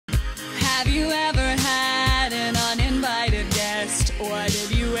Have you ever had an uninvited guest? Why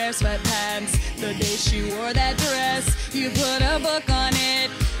did you wear sweatpants the day she wore that dress? You put a book on it,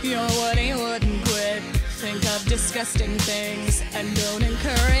 your Woody wouldn't quit. Think of disgusting things and don't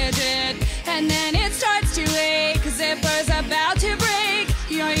encourage it. And then it starts to ache, zipper's about to break.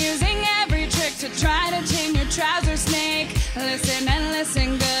 You're using every trick to try to tame your trouser snake. Listen and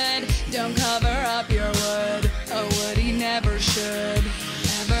listen good, don't cover up your wood. A Woody never should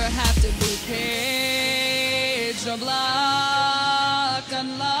ever have to be caged or blocked.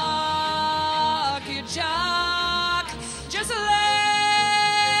 Unlock your jock, just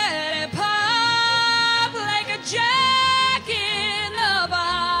let it pop like a jack in the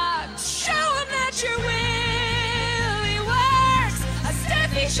box. Show him that your willy works, a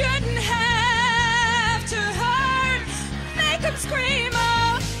step he shouldn't have to hurt. Make him scream,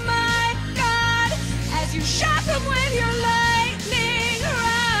 oh my God, as you shock him with your lightning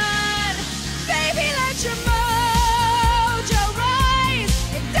rod. Baby, let your mojo rise.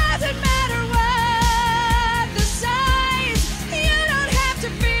 It doesn't matter what the size. You don't have to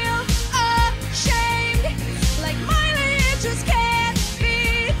feel ashamed. Like Miley, it just can't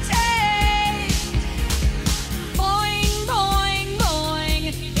be tamed. Boing, boing, boing.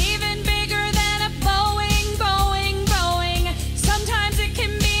 Even bigger than a Boeing, Boeing, Boeing. Sometimes it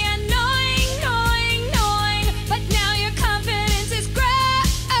can be annoying, annoying, annoying. But now your confidence is growing.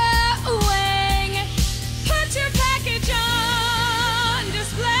 Put your package on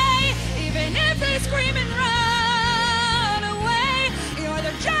display. Even if they scream and run away, you're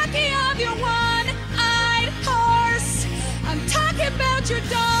the jockey of your one-eyed horse. I'm talking about your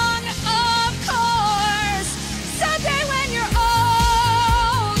dong, of course. Someday when you're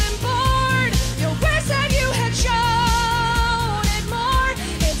old and bored, you'll wish that you had shown it more.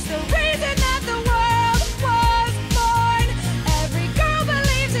 It's the reason that the world was born. Every girl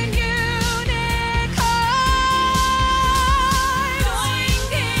believes in unicorns. Doing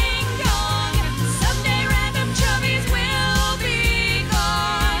ding dong, someday random chubbies will be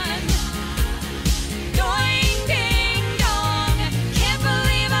gone. Doing ding dong, can't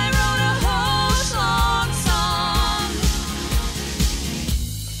believe I wrote a whole song.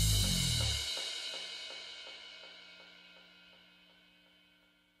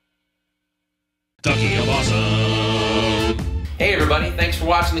 The Key of Awesome. Hey everybody, thanks for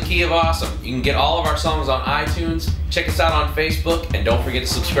watching The Key of Awesome. You can get all of our songs on iTunes, check us out on Facebook, and don't forget to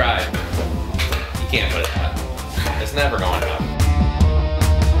subscribe. You can't put it that. It's never going to happen.